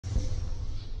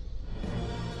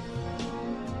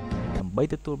ដើម្បី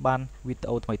ទទួលបានវីដេ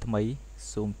អូថ្មីៗ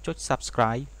សូមចុច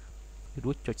Subscribe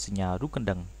រួចចុចសញ្ញារូបកណ្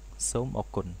ដឹងសូមអរ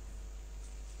គុណ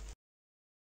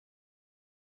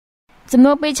ជំ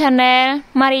នួសពី Channel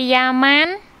Maria Man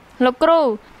លោកគ្រូ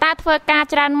តើធ្វើការ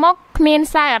ច្រើនមុខគ្មាន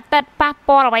សារអាទិត្យប៉ះ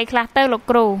ពាល់អ្វីខ្លះទៅលោក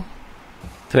គ្រូ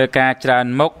ធ្វើការច្រើន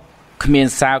មុខគ្មាន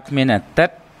សារគ្មានអាទិ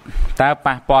ត្យតើ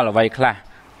ប៉ះពាល់អ្វីខ្លះ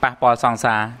ប៉ះពាល់សង្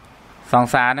សា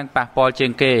រនឹងប៉ះពាល់ជា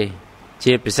ងគេ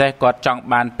ជាពិសេសគាត់ចង់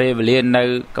បានពេលវេលានៅ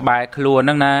ក្បែរខ្លួនហ្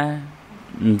នឹងណា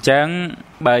អញ្ចឹង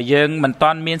បើយើងមិន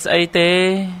ទាន់មានស្អីទេ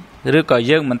ឬក៏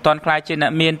យើងមិនទាន់ខ្លាចជាអ្ន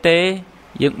កមានទេ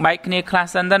យើងបែកគ្នាខ្លះ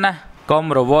សិនទៅណាកុំ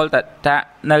រវល់តែ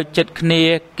នៅចិត្តគ្នា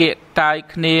គៀកកាយ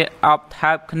គ្នាអប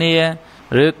ថើបគ្នា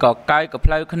ឬក៏កាយក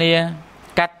ផ្លូវគ្នា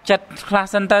កាត់ចិត្តខ្លះ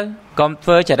សិនទៅកុំធ្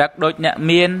វើចរិតដូចអ្នក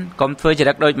មានកុំធ្វើច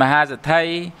រិតដូចមហាសេដ្ឋី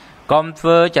កុំធ្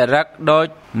វើចរិតដូច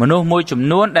មនុស្សមួយចំ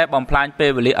នួនដែលបំផ្លាញពេល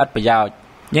វេលាឥតប្រយោជន៍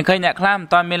យើងឃើញអ្នកខ្លះមិន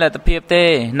ទាន់មានលទ្ធភាពទេ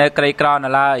នៅក្រីក្រនៅ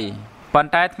ឡើយប៉ុន្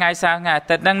តែថ្ងៃសៅរ៍ថ្ងៃអា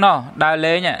ទិត្យហ្នឹងនោះដើរ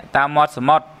លេងតាមមាត់ស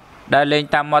មុទ្រដើរលេង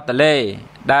តាមមាត់ទន្លេ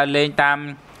ដើរលេងតាម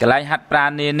កន្លែងហាត់ប្រាណ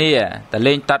នានាទៅ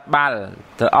លេងតត់បាល់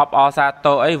ទៅអបអសាទ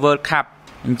រអី World Cup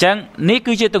អញ្ចឹងនេះ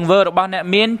គឺជាទង្វើរបស់អ្នក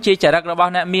មានជាចរិតរប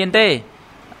ស់អ្នកមានទេ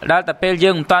ដល់តែពេល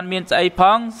យើងមិនទាន់មានស្អីផ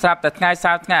ងស្រាប់តែថ្ងៃ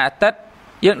សៅរ៍ថ្ងៃអាទិត្យ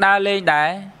យើងដើរលេងដែរ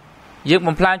យើង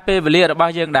បំផ្លាញពេលវេលារប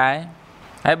ស់យើងដែរ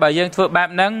ហើយបើយើងធ្វើបែប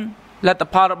ហ្នឹងលទ្ធ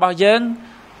ផលរបស់យើង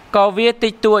ក៏វាតិ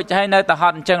ចតួចហើយនៅតែហ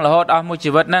ត់អញ្ចឹងរហូតអស់មួយ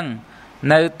ជីវិតហ្នឹង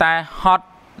នៅតែហត់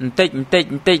បន្តិចអ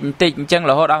ញ្ចឹង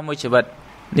រហូតអស់មួយជីវិត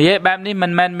និយាយបែបនេះមិ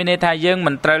នមែនមានន័យថាយើង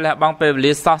មិនត្រូវលះបង់ពេលវេ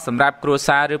លាសោះសម្រាប់គ្រួ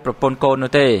សារឬប្រពន្ធកូន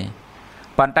នោះទេ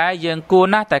ប៉ុន្តែយើងគួរ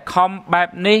ណាស់តែខំបែប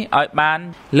នេះឲ្យបាន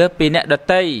លើសពីអ្នកដ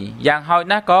ទៃយ៉ាងហោច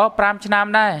ណាស់ក៏5ឆ្នាំ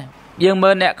ដែរយើង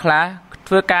មើលអ្នកខ្លះ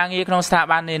ធ្វើការងារក្នុងស្ថា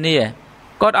ប័ននានា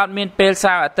គាត់អត់មានពេល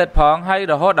សៅរ៍អាទិត្យផងហើយ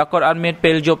រហូតដល់គាត់អត់មាន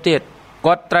ពេលយប់ទៀត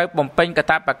គាត់ត្រូវបំពេញកា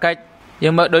តព្វកិច្ចយើ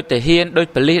ងមើលដូចទាហានដូច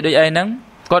ប៉ូលីសដូចអីហ្នឹង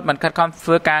គាត់មិនខិតខំធ្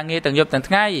វើការងារទាំងយប់ទាំង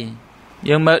ថ្ងៃ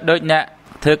យើងមើលដូចអ្នក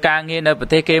ធ្វើការងារនៅប្រ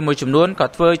ទេសគេមួយចំនួនក៏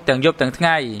ធ្វើទាំងយប់ទាំងថ្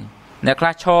ងៃអ្នកខ្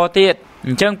លះឈរទៀតអ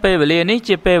ញ្ចឹងពេលវេលានេះ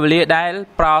ជាពេលវេលាដែល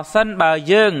ប្រសិនបើ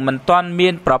យើងមិនទាន់មា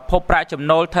នប្រភពប្រាក់ចំ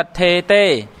ណូលថិតថេរទេ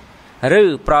ឬ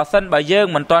ប្រសិនបើយើង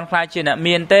មិនទាន់ខ្លាចជាអ្នក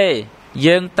មានទេ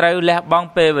យើងត្រូវលះបង់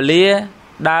ពេលវេលា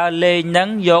ដើរលេងនឹង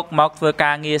យកមកធ្វើ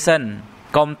ការងារសិន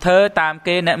កុំធ្វើតាម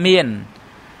គេអ្នកមាន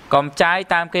កុំចាយ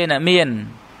តាមគេអ្នកមាន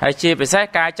ហើយជាពិសេស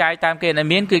ការចាយតាមគេអ្នក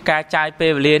មានគឺការចាយពេ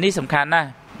លវេលានេះសំខាន់ណាស់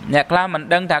អ្នកខ្លះមិន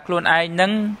ដឹងថាខ្លួនឯងនឹ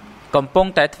ងកំពុង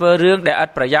តែធ្វើរឿងដែលឥត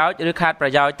ប្រយោជន៍ឬខាតប្រ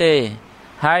យោជន៍ទេ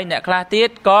ហើយអ្នកខ្លះទៀត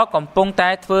ក៏កំពុងតែ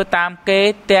ធ្វើតាមគេ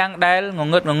ទាំងដែលង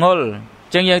ងឹតងងល់អ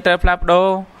ញ្ចឹងយើងត្រូវផ្លាស់ប្ដូរ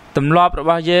ទម្លាប់រ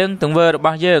បស់យើងទង្វើរប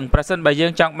ស់យើងប្រសិនបើយើ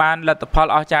ងចង់បានលទ្ធផល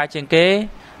អស្ចារ្យជាងគេ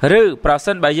ឬប្រ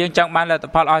សិនបើយើងចង់បានលទ្ធ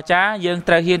ផលអស្ចារ្យយើង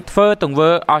ត្រូវហ៊ានធ្វើទង្វើ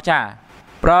អស្ចារ្យ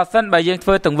ប្រសិនបើយើងធ្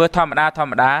វើទង្វើធម្ម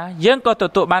តាយើងក៏ទ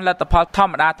ទួលបានលទ្ធផលធ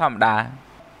ម្មតា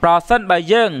ប្រសិនបើ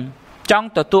យើងចង់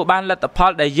ទទួលបានលទ្ធផ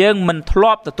លដែលយើងមិនធ្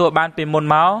លាប់ទទួលបានពីមុន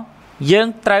មកយើង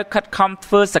ត្រូវខិតខំ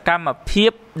ធ្វើសកម្មភា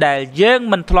ពដែលយើង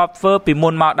មិនធ្លាប់ធ្វើពីមុ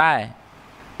នមកដែរ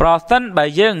ប្រសិនបើ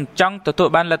យើងចង់ទទួល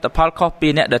បានលទ្ធផលខុសពី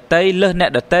អ្នកដទៃលើសអ្នក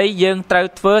ដទៃយើងត្រូវ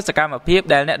ធ្វើសកម្មភាព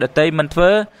ដែលអ្នកដទៃមិនធ្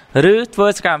វើឬធ្វើ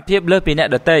សកម្មភាពលើសពីអ្នក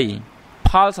ដទៃផ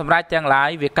លសម្រេចទាំងឡាយ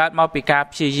វាកើតមកពីការ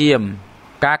ព្យាយាម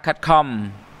ការខិតខំ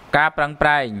ការប្រឹងប្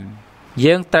រែង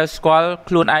យើងត្រូវស្គាល់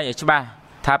ខ្លួនឯងឲ្យច្បាស់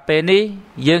ថាពេលនេះ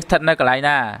យើងស្ថិតនៅកន្លែង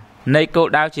ណានៃគោល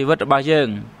ដៅជីវិតរបស់យើង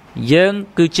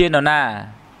គឺជានរណា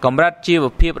កម្រិតជីវ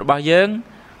ភាពរបស់យើង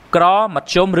ក្រម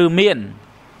ធ្យមឬមាន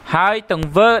ហើយទង្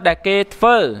វើដែលគេធ្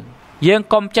វើយើង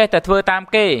កុំចេះតែធ្វើតាម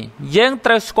គេយើងត្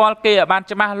រូវស្គាល់គេឲ្យបាន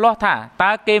ច្បាស់លាស់ថា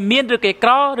តើគេមានឬគេក្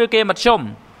រឬគេមធ្យម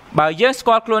បើយើងស្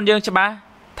គាល់ខ្លួនយើងច្បាស់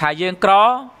ថាយើងក្រ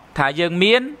ថាយើង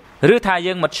មានឬថា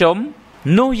យើងមធ្យម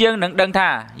នោះយើងនឹងដឹងថា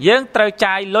យើងត្រូវ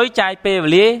ចាយលុយចាយពេលវេ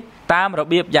លាតាមរ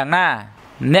បៀបយ៉ាងណា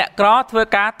អ្នកក្រធ្វើ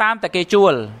ការតាមតែគេជួ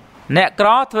លអ្នកក្រ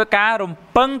ធ្វើការរំ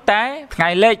ពឹងតែថ្ងៃ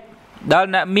លិចដល់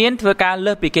អ្នកមានធ្វើការ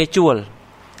លើសពីគេជួល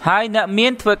ហើយអ្នកមា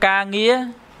នធ្វើការងារ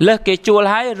លើសគេជួល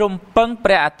ហើយរំពឹងព្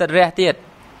រះអាទិត្យរះទៀត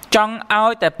ចង់ឲ្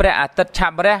យតែព្រះអាទិត្យឆា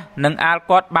ប់រះនឹងអាល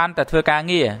គាត់បានតែធ្វើការ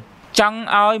ងារចង់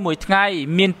ឲ្យមួយថ្ងៃ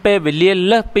មានពេលវេលា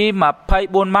លើសពី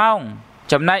24ម៉ោង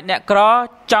ចំណែកអ្នកក្រ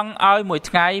ចង់ឲ្យមួយ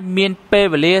ថ្ងៃមានពេល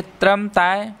វេលាត្រឹម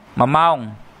តែ1ម៉ោង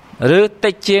ឬ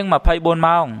តិចជាង24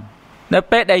ម៉ោងនៅ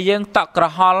ពេលដែលយើងតក់ក្រ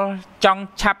ហល់ចង់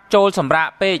ឆាប់ចូលសម្រាក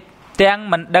ពេកទាំង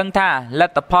មិនដឹងថាល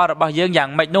ទ្ធផលរបស់យើងយ៉ាង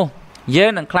ម៉េចនោះយើង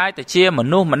នឹងក្លាយទៅជាម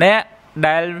នុស្សម្នាក់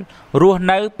ដែលរស់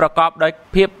នៅប្រកបដោយ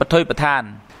ភាពប្រថុយប្រថាន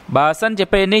បើសិនជា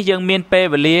ពេលនេះយើងមានពេល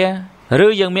វេលាឬ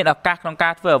យើងមានឱកាសក្នុងកា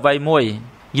រធ្វើអ្វីមួយ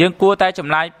យើងគួរតែចំ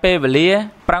ណាយពេលវេលា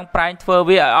ប្រឹងប្រែងធ្វើ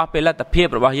វាឲ្យអស់ពីលទ្ធភាព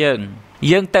របស់យើ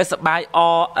ងទៅសប្បាយអ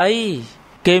អី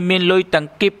គេមានលុយទាំង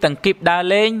គីបដើរ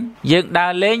លេងយើងដើ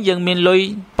រលេងយើងមានលុយ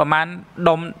ប្រមាណ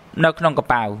ដុំនៅក្នុងក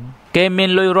ប៉ៅគេមាន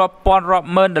លុយរាប់ពាន់រាប់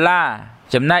ម៉ឺនដុល្លារ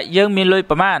chấm này dương miên lôi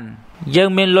man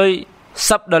dương miên lôi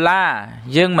 $10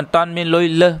 dương mình toàn miên lôi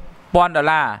lơ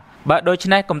 $1 bà đôi chân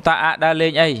này cùng ta đã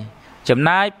lên ấy chấm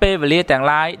này p và lia tàng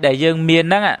lái để dương miên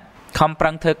đó ạ không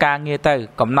prăng thơ ca nghe từ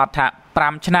cũng nọt hạ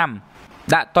 5 năm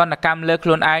đã toàn là cam lơ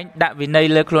khuôn anh đã vì này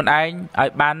lơ khuôn anh ở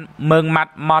ban mương mặt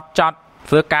mọt chọt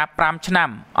vừa cả 5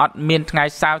 năm ọt miên ngày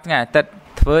sau ngày tết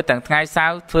vừa tặng ngày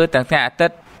sau vừa tặng ngày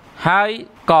tết hai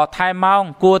cò thai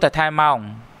mong cua tại thai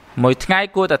mong mỗi ngày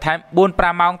cua tại thai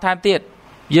 4-5 mong tham tiết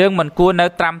dương mình cua nơi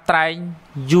trăm trai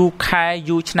du khai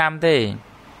du năm thế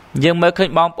dương mới khơi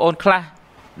bom ôn khla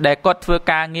để cốt vừa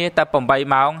ca nghe ta bồng bày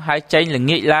mong hai tranh là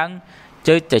nghĩ lắng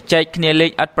chơi để chơi kia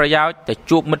lên ắt prayao để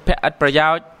chụp một phe ắt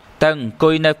prayao từng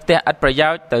coi nơi te ắt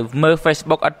prayao từ mơ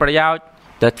Facebook ắt prayao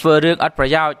từ vừa riêng ắt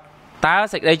prayao ta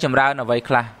sẽ đây chầm ra nó vậy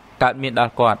khla cạn miệng đào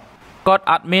cọt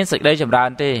admin sẽ đây chầm ra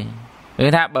thế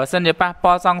người ta bảo sân để pa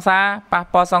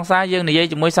song xa dương này dây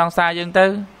chỉ mới song xa dương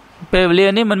tư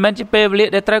pevlia ní mình chỉ pevlia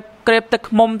để treo krep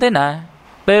tức mông thế nè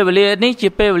pevlia ní chỉ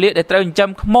pevlia để treo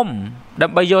châm mông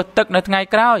đâm bây giờ tức nó ngày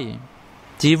cày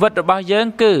chỉ vật được bao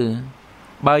dương cứ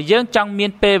bao dương trong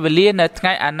miền pevlia là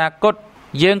ngày anacot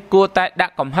dương cua tại đã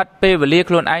cầm hất pevlia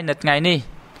luôn ai là ngày ní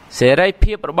sẽ đây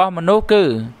phiệp được bao mà nô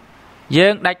cứ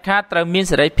dương đại khát treo miền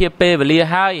sẽ đây phiệp pevlia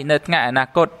hai là ngày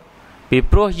anacot vì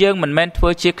pro dương mình men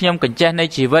thưa chiếc nhom cảnh che này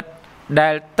chỉ vật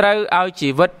để treo ao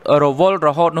chỉ vật rovol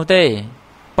rohot nô tê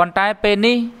còn trái bên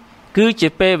ní cứ chỉ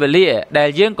pe về lia để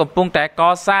dương còn pung trái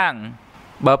co sang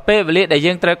bờ pe về lia để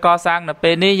dương trái co sang là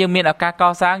bên ní dương miền ở ca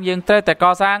co sang dương trái trái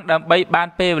co sang đầm bay ban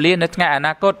pe về liaในngàyอน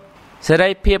าคตsẽ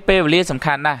đây pe về lia สำ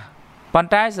คัญนะcòn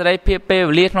trái sẽ đây pe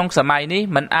về lia ក្នុងសម័យនេះ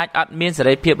มันអាចអត់មានសេ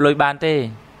រីភាពលុយបានទេ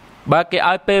បើគេ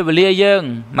ឲ្យpe về liaយើង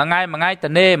មួយថ្ងៃត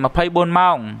នេ24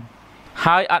ម៉ោង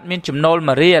ហើយអត់មានចំណូល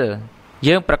មួយរៀល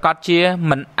យើងប្រកាសជា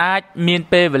មិនអាចមាន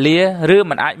pe về liaឬ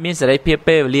មិនអាចមានសេរីភាព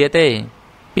pe về liaទេ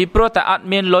ពីព្រោះតែអត់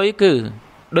មានលុយគឺ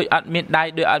ដូចអត់មានដៃ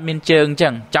ដូចអត់មានជើងអញ្ចឹ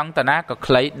ងចង់តាណាក៏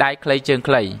ខ្លីដៃខ្លីជើង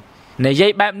ខ្លីនិយា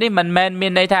យបែបនេះមិនមែនមា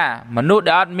នន័យថាមនុស្ស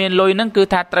ដែលអត់មានលុយហ្នឹងគឺ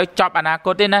ថាត្រូវចប់អនាគ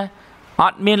តទេណាអ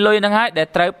ត់មានលុយហ្នឹងហើយដែល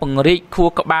ត្រូវពង្រីកខួរ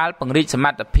ក្បាលពង្រីកសម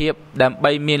ត្ថភាពដើម្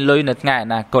បីមានលុយនៅថ្ងៃអ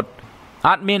នាគត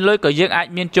អត់មានលុយក៏យើងអាច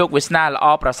មានជោគវាសនាល្អ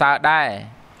ប្រសើរដែរ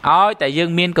ឲ្យតែយើង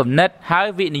មានគំនិតហើយ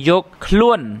វិនិយោគខ្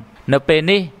លួននៅពេល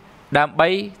នេះដើម្បី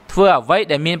ធ្វើអ្វី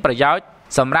ដែលមានប្រយោជន៍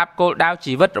សម្រាប់គោលដៅ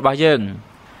ជីវិតរបស់យើង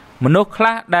មនុស្សខ្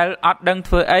លះដែលអត់ដឹង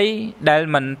ធ្វើអីដែល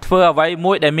មិនធ្វើអ្វី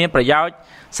មួយដែលមានប្រយោជន៍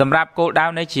សម្រាប់គោលដៅ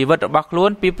នៃជីវិតរបស់ខ្លួន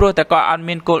ពីព្រោះតែគាត់អត់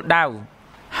មានគោលដៅ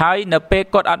ហើយនៅពេល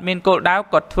គាត់អត់មានគោលដៅ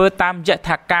គាត់ធ្វើតាមយ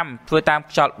ថាកម្មធ្វើតាម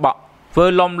ខ្យល់បក់ធ្វើ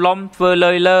លំធ្វើ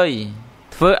លើយ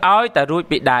ធ្វើឲ្យតែរួច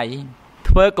ពីដៃ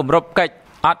ធ្វើគម្រប់កិច្ច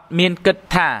អត់មានគិត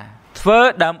ថាធ្វើ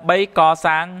ដើម្បីក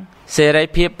សាងសេរី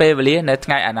ភាពពេលវេលានៅថ្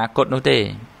ងៃអនាគតនោះទេ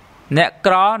អ្នក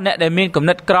ក្រអ្នកដែលមានគំ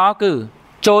និតក្រគឺ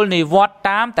ចូលនិវត្តន៍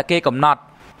តាមតែគេកំណត់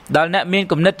ដល់អ្នកមាន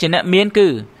គំនិតជាអ្នកមានគឺ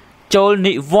ចូល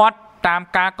និវត្តន៍តាម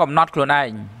ការកំណត់ខ្លួនឯ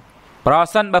ងប្រ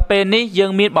សិនបើពេលនេះយើ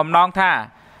ងមានបំណងថា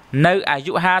នៅអា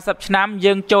យុ50ឆ្នាំ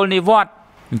យើងចូលនិវត្តន៍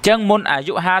អញ្ចឹងមុនអា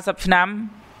យុ50ឆ្នាំ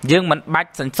យើងមិនបា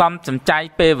ច់សន្សំសំចៃ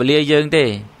ពេលវេលាយើងទេ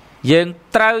យើង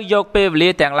ត្រូវយកពេលវេលា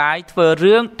ទាំងឡាយធ្វើ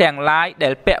រឿងទាំងឡាយដែ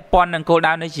លពាក់ព័ន្ធនឹងគោល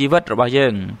ដៅនៃជីវិតរបស់យើ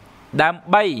ងដើម្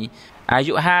បីអា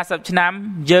យុ50ឆ្នាំ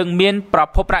យើងមានប្រ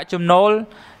ភពប្រាក់ចំណូល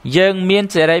យើងមាន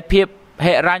សេរីភាព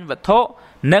ហិរញ្ញវត្ថុ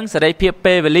និងសេរីភាព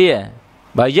ពេលវេលា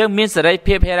បើយើងមានសេរី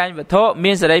ភាពហិរញ្ញវត្ថុ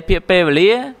មានសេរីភាពពេលវេ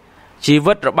លាជី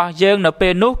វិតរបស់យើងនៅពេ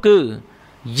លនោះគឺ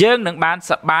យើងនឹងបាន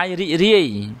សប្បាយរីករាយ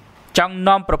ចង់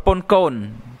នាំប្រពន្ធកូន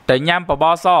ទៅញ៉ាំបប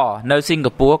រសនៅសិង្ហ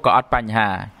បុរីក៏អត់បញ្ហា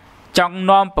ចង់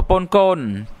នាំប្រពន្ធកូន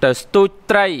ទៅស្ទូច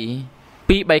ត្រី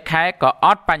2-3 ខែក៏អ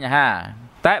ត់បញ្ហា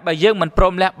តែបើយើងមិនព្រ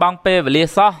មលះបង់ពេលវេលា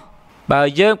សោះបើ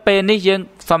យើងពេលនេះយើង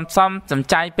សំ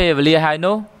ចៃពេលវេលាហើយ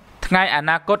នោះថ្ងៃអ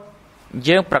នាគត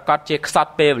យើងប្រកាសជាខ្ស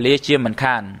ត់ពេលវេលាជាមិន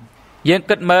ខានយើង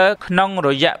គិតមើលក្នុងរ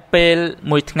យៈពេល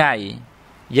មួយថ្ងៃ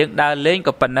យើងដើរលេង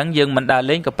ក៏ប៉ុណ្ណឹងយើងមិនដើរ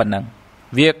លេងក៏ប៉ុណ្ណឹង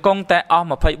វាគង់តែអស់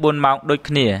24ម៉ោងដូច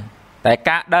គ្នាតែ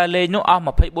ការដើរលេងនោះអស់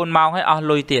24ម៉ោងហើយអស់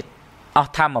លុយទៀតអ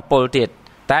ស់ថាមពលទៀត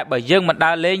តែបើយើងមិន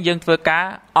ដើរលេងយើងធ្វើការ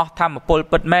អស់ថាមពល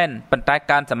ពិតមែនប៉ុន្តែ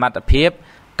កើនសមត្ថភាព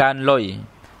កើនលុយ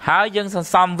ហើយយើងសន្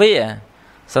សំ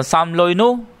លុយ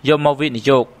នោះយកមកវិនិ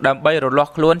យោគដើម្បីរលា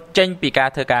ស់ខ្លួនចេញពីការ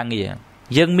ធ្វើការងារ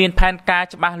យើងមានផែនការ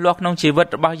ច្បាស់លាស់ក្នុងជីវិត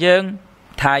របស់យើង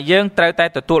ថាយើងត្រូវតែ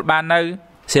ទទួលបាននៅ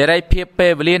សេរីភាពពេ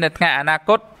លវេលានៅថ្ងៃអនា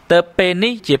គតទើបពេល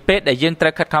នេះជាពេលដែលយើងត្រូ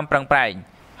វខិតខំប្រឹងប្រែង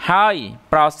ហើយ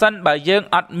ប្រសិនបើយើង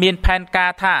អត់មានផែនកា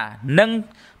រថានឹង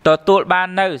ទទួលបាន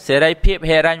នៅសេរីភាព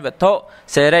ហិរញ្ញវត្ថុ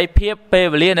សេរីភាពពេល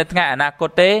វេលានៅថ្ងៃអនាគត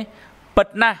ទេពិត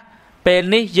ណាស់ពេល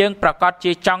នេះយើងប្រកាស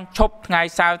ជាចង់ឈប់ថ្ងៃ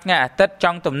សៅរ៍ថ្ងៃអាទិត្យច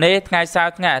ង់ទំនេរថ្ងៃសៅ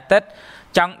រ៍ថ្ងៃអាទិត្យ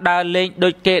ចង់ដើរលេងដូ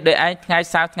ចគេដោយឯងថ្ងៃ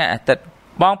សៅរ៍ថ្ងៃអាទិត្យ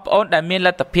បងប្អូនដែលមានល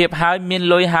ទ្ធភាពហើយមាន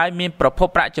លុយហើយមានប្រភព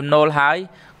ប្រាក់ចំណូលហើយ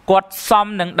គាត់សម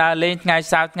នឹងដើរលេងថ្ងៃ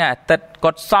សៅរ៍ថ្ងៃអាទិត្យ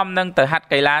គាត់សមនឹងទៅហាត់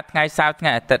កីឡាថ្ងៃសៅរ៍ថ្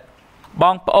ងៃអាទិត្យប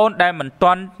ងប្អូនដែលមិន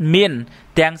ទាន់មាន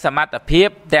ទាំងសមត្ថភាព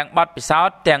ទាំងបទពិសោធ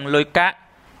ន៍ទាំងលុយកាក់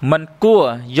មិនគួរ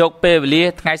យកពេលវេលា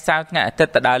ថ្ងៃសៅរ៍ថ្ងៃអាទិត្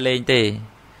យទៅដើរលេងទេ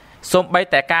សូម្បី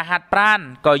តែការហាត់ប្រាណ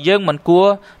ក៏យើងមិនគួរ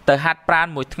ទៅហាត់ប្រាណ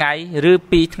មួយថ្ងៃឬ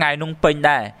ពីរថ្ងៃនោះពេញ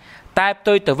ដែរតែផ្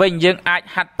ទុយទៅវិញយើងអាច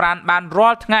ហាត់ប្រាណបានរា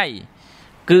ល់ថ្ងៃ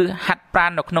គឺហាត់ប្រា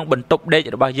ណនៅក្នុងបន្ទប់ដេក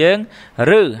របស់យើង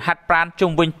ឬហាត់ប្រាណ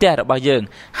ជុំវិញផ្ទះរបស់យើង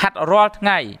ហាត់រាល់ថ្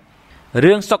ងៃ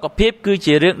រឿងសុខភាពគឺ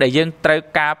ជារឿងដែលយើងត្រូវ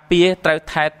ការពារត្រូវ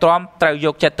ថែទាំត្រូវយ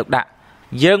កចិត្តទុកដាក់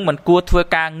យើងមិនគួរធ្វើ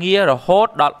ការងាររហូត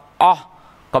ដល់អស់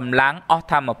កម្លាំងអស់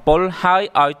ធម៌ពលហើយ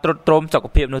ឲ្យទ្រុឌទ្រោមសុខ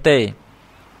ភាពនោះទេ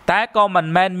តែក៏មិន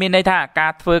មែនមានន័យថាកា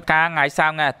រធ្វើការថ្ងៃសៅ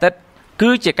រ៍ថ្ងៃអាទិត្យ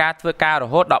គឺជាការធ្វើការរ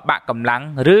ហូតដល់បាក់កម្លាំង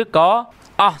ឬក៏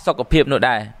អស់សុខភាពនោះ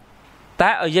ដែរតែ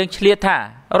ឲ្យយើងឆ្លៀតថា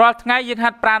រាល់ថ្ងៃយើងហា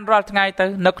ត់ប្រាណរាល់ថ្ងៃទៅ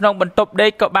នៅក្នុងបន្ទប់ដេ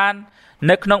កក៏បាន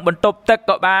នៅក្នុងបន្ទប់ទឹក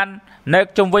ក៏បាននៅ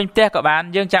ជុំវិញផ្ទះក៏បាន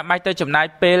យើងចាំបាច់ទៅចំណាយ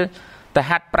ពេលទៅ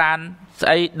ហាត់ប្រាណស្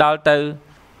អីដល់ទៅ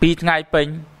2ថ្ងៃពេញ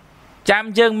ចាំ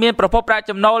យើងមានប្រភពប្រាក់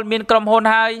ចំណូលមានក្រុមហ៊ុន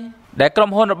ហើយដែលក្រុម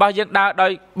ហ៊ុនរបស់យើងដើរដោ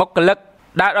យបុគ្គលិក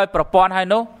ដើរដោយប្រព័ន្ធហើយ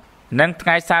នោះនឹងថ្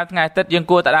ងៃសៅរ៍ថ្ងៃអាទិត្យយើង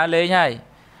គួរតែដើរលេង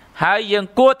ហើយយើង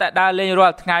គួរតែដើរលេងរា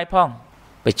ល់ថ្ងៃផង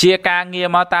បញ្ជាការងារ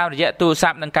មកតាមរយៈទូរស័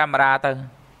ព្ទនិងកាមេរ៉ាទៅ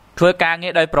ធ្វើការងា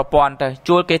រដោយប្រព័ន្ធទៅ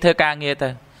ជួលគេធ្វើការងារទៅ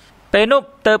ពេលនោះ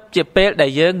ទៅជាពេលដែ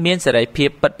លយើងមានសេរីភាព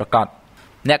ពិតប្រាកដ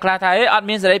អ្នកខ្លះថាអត់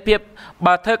មានសេរីភាព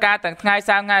បើធ្វើការទាំងថ្ងៃ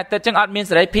សៅរ៍ថ្ងៃអាទិត្យចឹងអត់មាន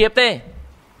សេរីភាពទេ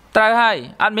ត្រូវហើយ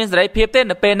អត់មានសេរីភាពទេ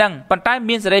នៅពេលហ្នឹងប៉ុន្តែ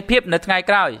មានសេរីភាពនៅថ្ងៃ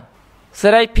ក្រោយសេ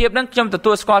រីភាពហ្នឹងខ្ញុំទ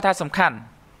ទួលស្គាល់ថាសំខាន់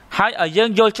ហើយឲ្យយើង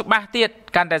យល់ច្បាស់ទៀត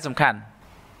កាន់តែសំខាន់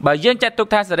បើយើងចាត់ទុក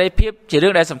ថាសេរីភាពជារឿ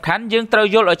ងដែលសំខាន់យើងត្រូវ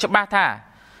យល់ឲ្យច្បាស់ថា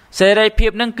សេរីភា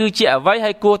ពហ្នឹងគឺជាអ្វី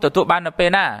ហើយគួរទទួលបាននៅពេល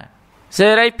ណាសេ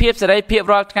រីភាព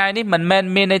រាល់ថ្ងៃនេះមិនមែន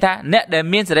មានន័យថាអ្នកដែល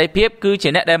មានសេរីភាពគឺជា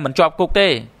អ្នកដែលមិនជាប់គុកទេ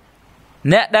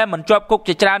អ្នកដែលមិនជាប់គុក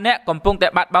ជាច្រើនអ្នកកំពុងតែ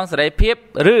បាត់បង់សេរីភាព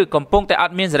ឬកំពុងតែអ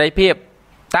ត់មានសេរីភាព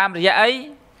តាមរយៈអី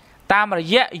តាមរ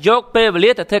យៈយកពេលវេ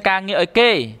លាទៅធ្វើការងារឲ្យគេ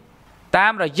តា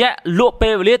មរយៈលក់ពេ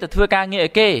លវេលាទៅធ្វើការងារ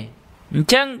ឲ្យគេអញ្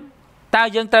ចឹងតើ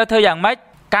យើងត្រូវធ្វើយ៉ាងម៉េច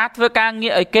ការធ្វើការងា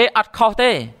រឲ្យគេអត់ខុស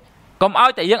ទេកុំឲ្យ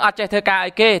តែយើងអត់ចេះធ្វើការ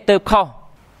ឲ្យគេទៅខុស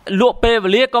លក់ពេលវេ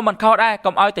លាក៏មិនខុសដែរ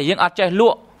កុំឲ្យតែយើងអត់ចេះល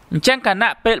ក់អញ្ចឹងគ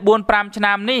ណៈពេល 4-5 ឆ្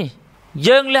នាំនេះ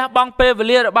យើងលះបង់ពេលវេ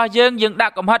លារបស់យើងដា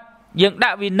ក់កំហិតយើងដា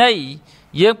ក់វិន័យ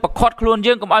យើងប្រខត់ខ្លួន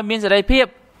យើងកុំឲ្យមានសេរីភាព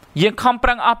យើងខំប្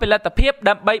រឹងអស់ពលិទ្ធភាព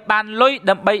ដើម្បីបានលុយ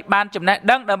ដើម្បីបានចំណេះ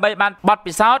ដឹងដើម្បីបានបទ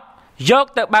ពិសោធន៍យក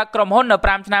ទៅបើកក្រុមហ៊ុននៅ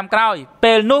5ឆ្នាំក្រោយ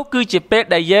ពេលនោះគឺជាពេល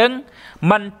ដែលយើង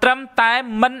មិនត្រឹមតែ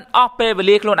មិនអស់ពេលវេ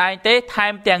លាខ្លួនឯងទេថែ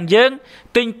មទាំងយើង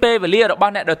ទិញពេលវេលារប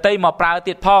ស់អ្នកដទៃមកប្រើ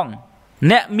ទៀតផង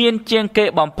អ្នកមានជាងគេ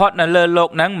បំផុតនៅលើโลก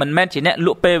ហ្នឹងមិនមែនជាអ្នកល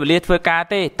ក់ពេលវេលាធ្វើការ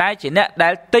ទេតែជាអ្នកដែ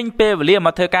លទិញពេលវេលាម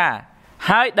កធ្វើការ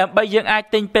ហើយដើម្បីយើងអាច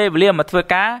ទិញពេលវេលាមកធ្វើ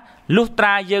ការលុះត្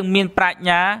រាយើងមានប្រាជ្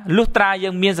ញាលុះត្រាយើ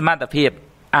ងមានសមត្ថភាព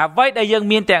អ្វីដែលយើង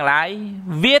មានទាំងឡាយ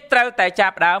វាត្រូវតែចា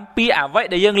ប់ដើមពីអ្វី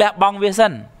ដែលយើងលះបង់វាសិ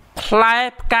នផ្លែ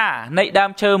ផ្កានៃដើម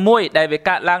ឈើមួយដែលវា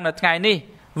កើតឡើងនៅថ្ងៃនេះ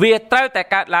វាត្រូវតែ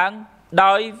កើតឡើង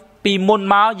ដោយពីមុន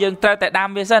មកយើងត្រូវតែដាំ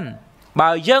វាសិនបើ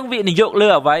យើងវិនិយោគលើ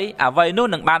អ្វីនោះ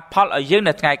នឹងបានផលឲ្យយើង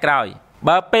នៅថ្ងៃក្រោយ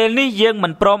បើពេលនេះយើងមិ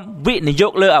នព្រមវិនិយោ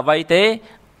គលើអ្វីទេ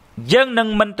យើងនឹង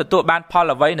មិនទទួលបានផល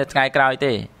អ្វីនៅថ្ងៃក្រោយ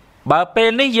ទេបើពេល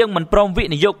នេះយើងមិនព្រមវិ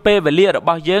និយោគពេលវេលារប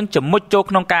ស់យើងជំមុជចូល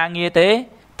ក្នុងការងារទេ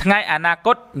ថ្ងៃអនាគ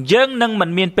តយើងនឹងមិន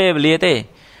មានពេលវេលាទេ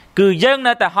គឺយើង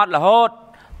នៅតែហត់រហូត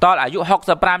តលអាយុ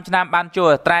65ឆ្នាំបានចូល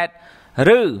អត្រែត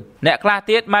ឬអ្នកខ្លះ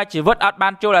ទៀតមកជីវិតអត់បា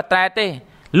នចូលអត្រែតទេ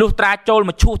លុះត្រាចូលម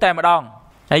កឈូសតែម្ដង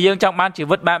ហើយយើងចង់បានជី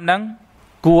វិតបែបហ្នឹង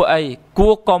គួរអីគួ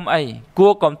រកុំអីគួ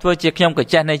រកុំធ្វើជាខ្ញុំក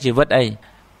ញ្ចេះនៃជីវិតអី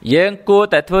យើងគួរ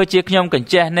តែធ្វើជាខ្ញុំកញ្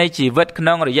ចេះនៃជីវិតក្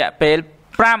នុងរយៈពេល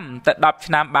5ទៅ10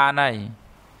ឆ្នាំបានហើយ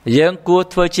យើងគួរ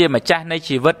ធ្វើជាម្ចាស់នៃ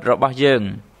ជីវិតរបស់យើង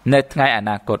នៅថ្ងៃអ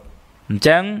នាគតអញ្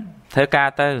ចឹងធ្វើការ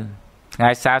ទៅថ្ងៃ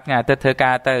សៅរ៍ថ្ងៃអាទិត្យធ្វើ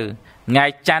ការទៅថ្ងៃ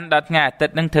ច័ន្ទដល់ថ្ងៃអាទិ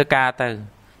ត្យនឹងធ្វើការទៅ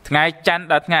ថ្ងៃច័ន្ទ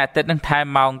ដល់ថ្ងៃអាទិត្យនឹងថែម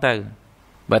ម៉ោងទៅ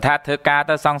បើថាធ្វើការ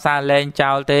ទៅសង្សារលែង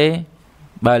ចោលទេ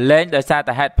បើលែងដោយសារ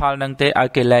តែហេតុផលនឹងទេឲ្យ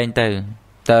គេលែងទៅ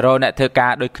រកអ្នកធ្វើកា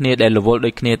រដូចគ្នាដែលរវល់ដូ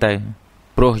ចគ្នាទៅ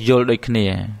ព្រោះយល់ដូចគ្នា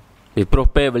ពីព្រោះ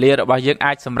ពេលវេលារបស់យើង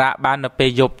អាចសម្រាកបាននៅពេល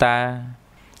យប់តា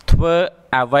ធ្វើ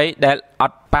អ្វីដែលអ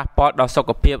ត់ប៉ះពាល់ដល់សុខ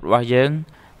ភាពរបស់យើង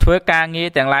ធ្វើការងារ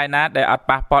ទាំងឡាយណាដែលអត់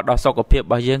ប៉ះពាល់ដល់សុខភាពរ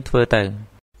បស់យើងធ្វើទៅ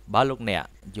បើលោកអ្នក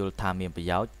យល់ថាមានប្រ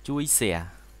យោជន៍ជួយ share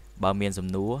បើមានសំ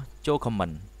ណួរចូល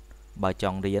comment បើច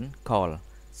ង់រៀន call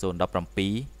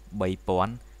 017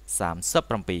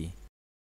 3037